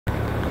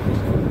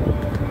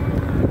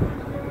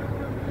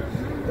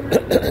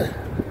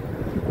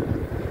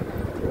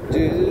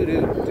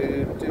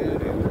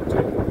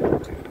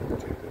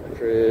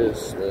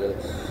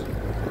Christmas.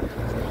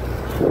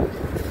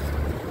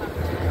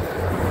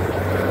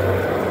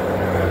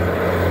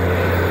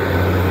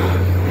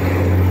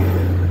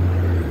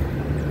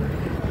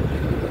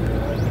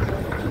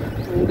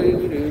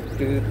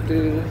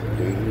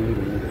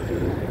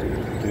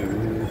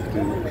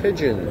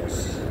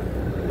 Pigeons.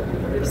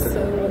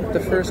 The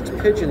first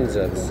pigeons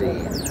I've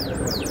seen.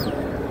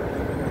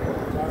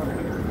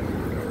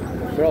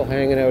 They're all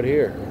hanging out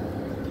here.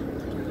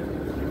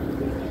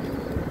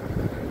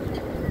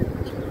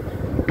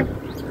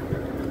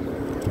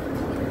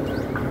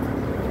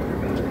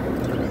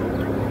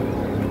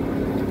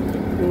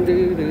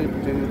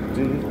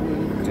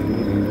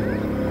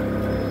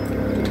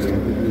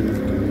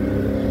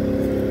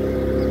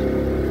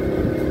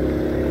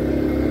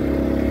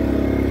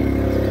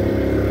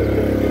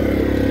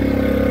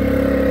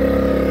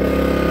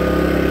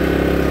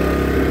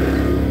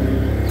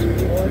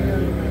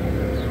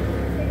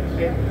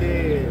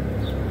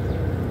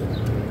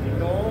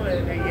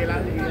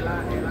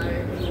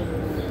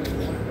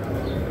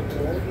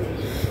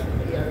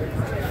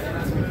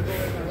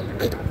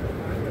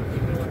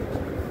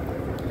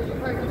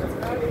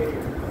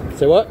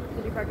 Say what?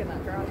 Did you park in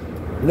that garage?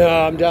 No,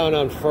 I'm down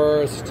on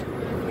First.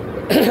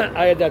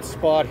 I had that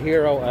Spot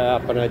Hero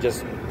app and I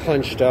just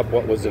punched up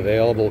what was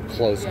available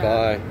close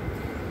by.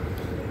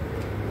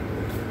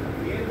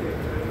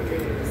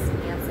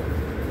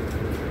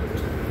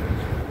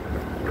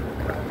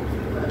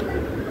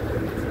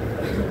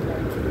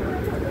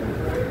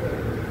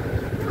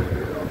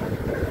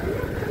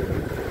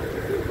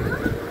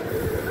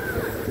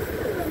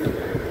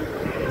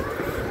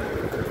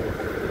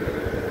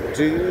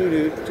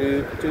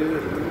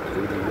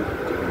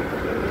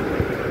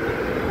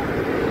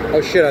 Oh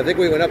shit, I think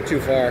we went up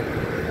too far.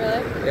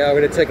 Really? Yeah,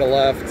 we're gonna take a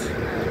left.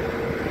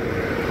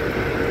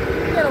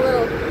 Get a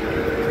little.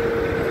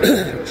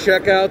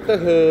 Check out the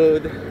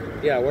hood.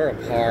 Yeah, we're a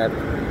park.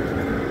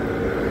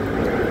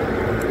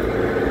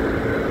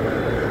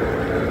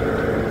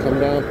 Come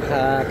down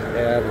Park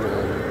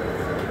Avenue.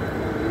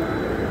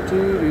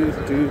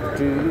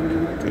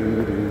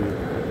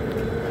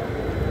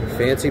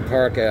 Fancy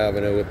Park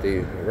Avenue with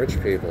the rich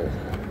people.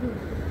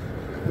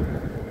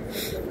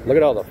 Look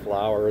at all the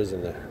flowers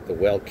and the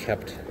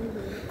well-kept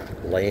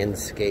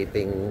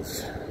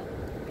landscapings.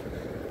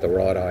 The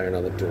wrought iron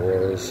on the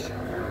doors.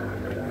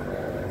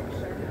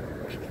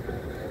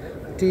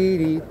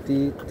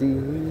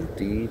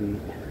 Dee-dee-dee-dee-dee-dee.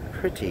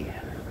 Pretty.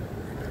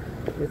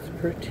 It's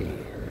pretty.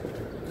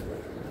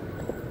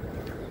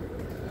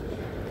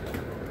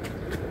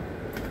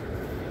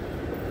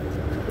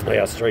 Oh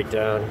yeah, straight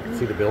down. You can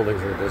see the buildings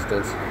in the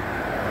distance.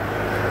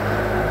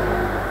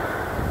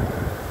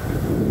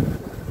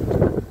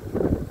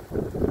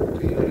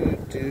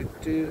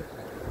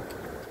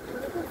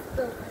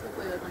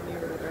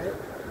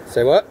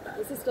 Say what?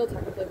 This is still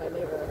technically my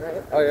neighborhood,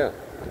 right? Oh yeah.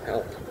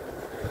 Hell.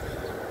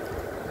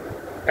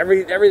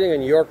 Everything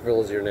in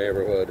Yorkville is your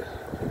neighborhood,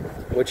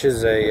 which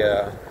is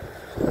it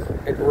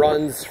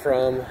runs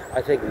from,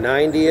 I think,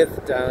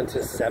 90th down to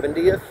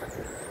 70th,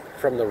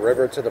 from the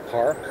river to the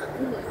park.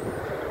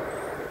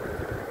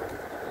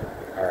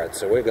 All right,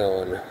 so we're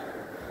going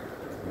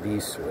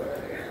this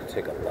way.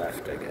 Take a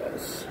left, I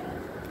guess.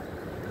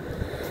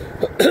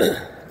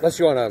 Unless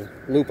you want to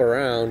loop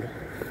around.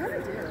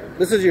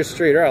 This is your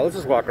street. All right, let's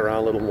just walk around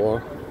a little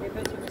more.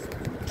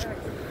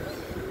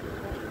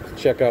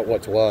 Check out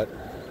what's what.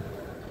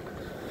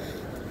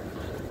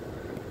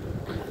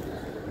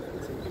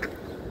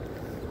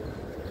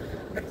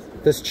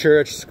 This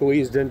church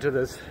squeezed into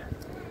this.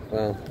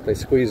 Well, they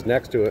squeezed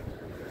next to it.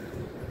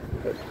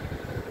 But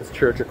this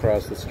church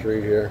across the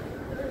street here.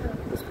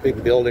 This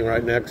big building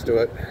right next to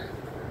it.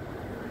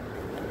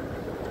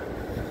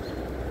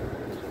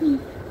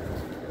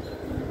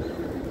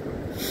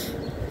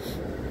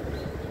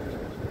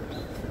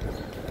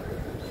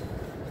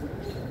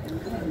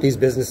 These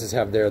businesses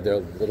have their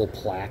little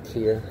plaque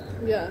here.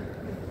 Yeah.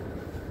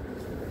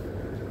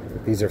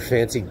 These are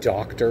fancy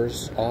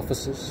doctors'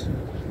 offices.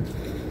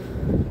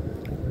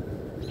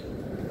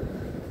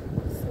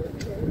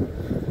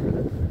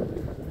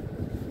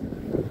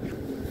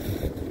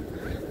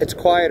 It's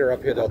quieter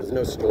up here though, there's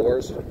no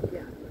stores.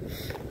 Yeah,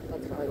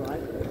 that's probably why.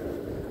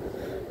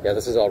 Yeah,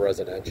 this is all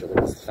residential.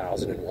 It's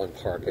 1001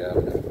 Park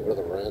Avenue. What are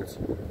the rents?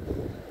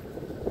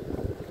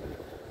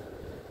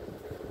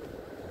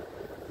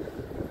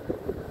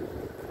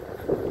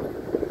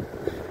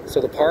 So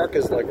the park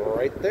is like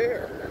right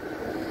there.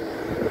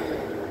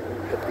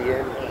 At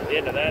the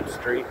end of that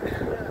street.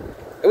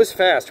 It was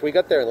fast. We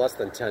got there in less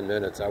than 10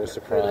 minutes. I was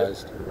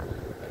surprised.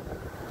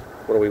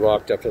 When we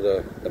walked up to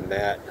the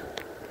mat.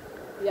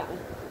 Yeah.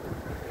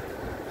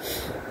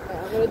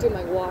 I'm gonna do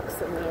my walks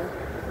in there.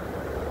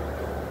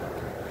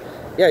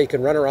 Yeah, you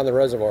can run around the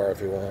reservoir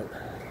if you want.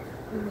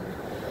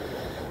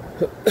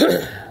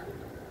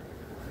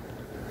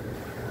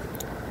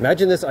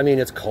 Imagine this. I mean,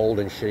 it's cold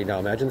and shitty now.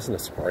 Imagine this in the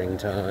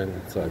springtime.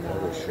 It's like,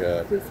 holy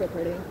shit. It's so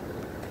pretty.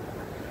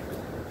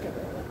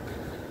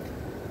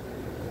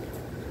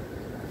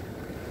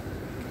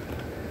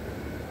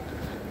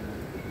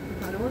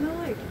 I don't want to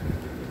like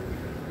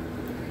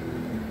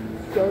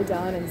go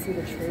down and see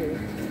the tree.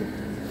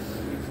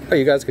 Oh,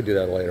 you guys could do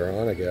that later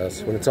on, I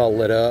guess, when it's all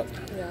lit up.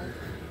 Yeah.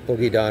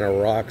 Boogie down a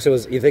rock. So,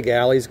 you think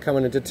Allie's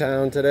coming into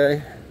town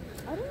today?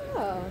 I don't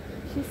know.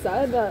 She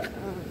said that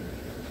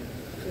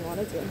she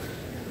wanted to.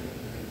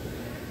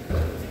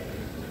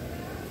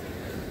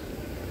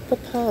 The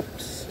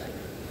pups.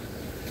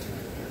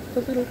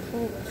 The little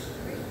pups.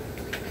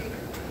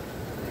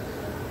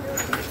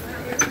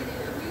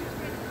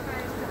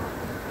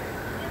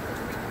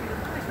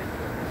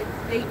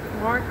 They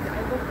marked.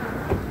 I looked on.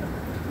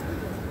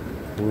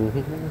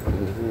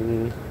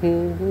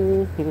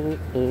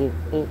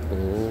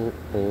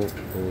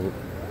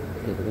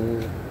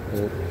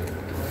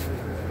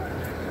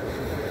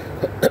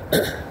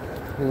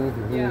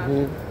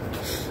 Yeah.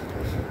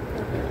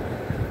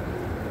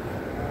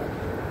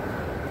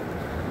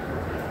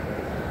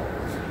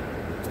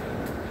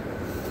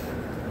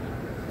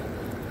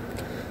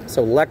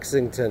 So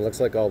Lexington,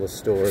 looks like all the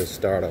stores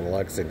start on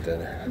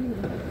Lexington.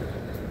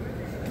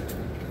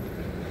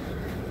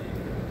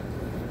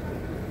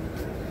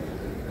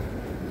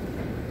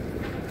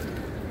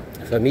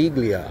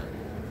 Famiglia.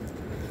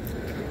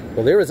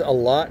 Well, there is a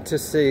lot to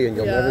see, and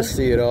you'll never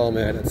see it all,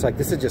 man. It's like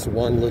this is just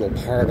one little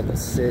part of the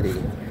city.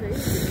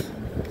 Crazy.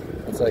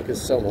 It's like there's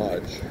so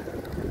much.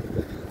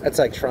 That's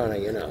like trying to,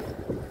 you know,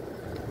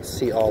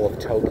 see all of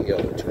Tokyo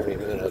in 20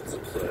 minutes.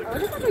 It's like, I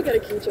wonder if I could get a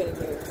keychain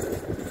here.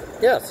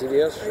 yeah,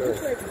 CVS, I sure.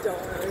 just like don't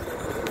know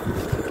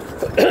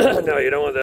everything. No, you don't want that.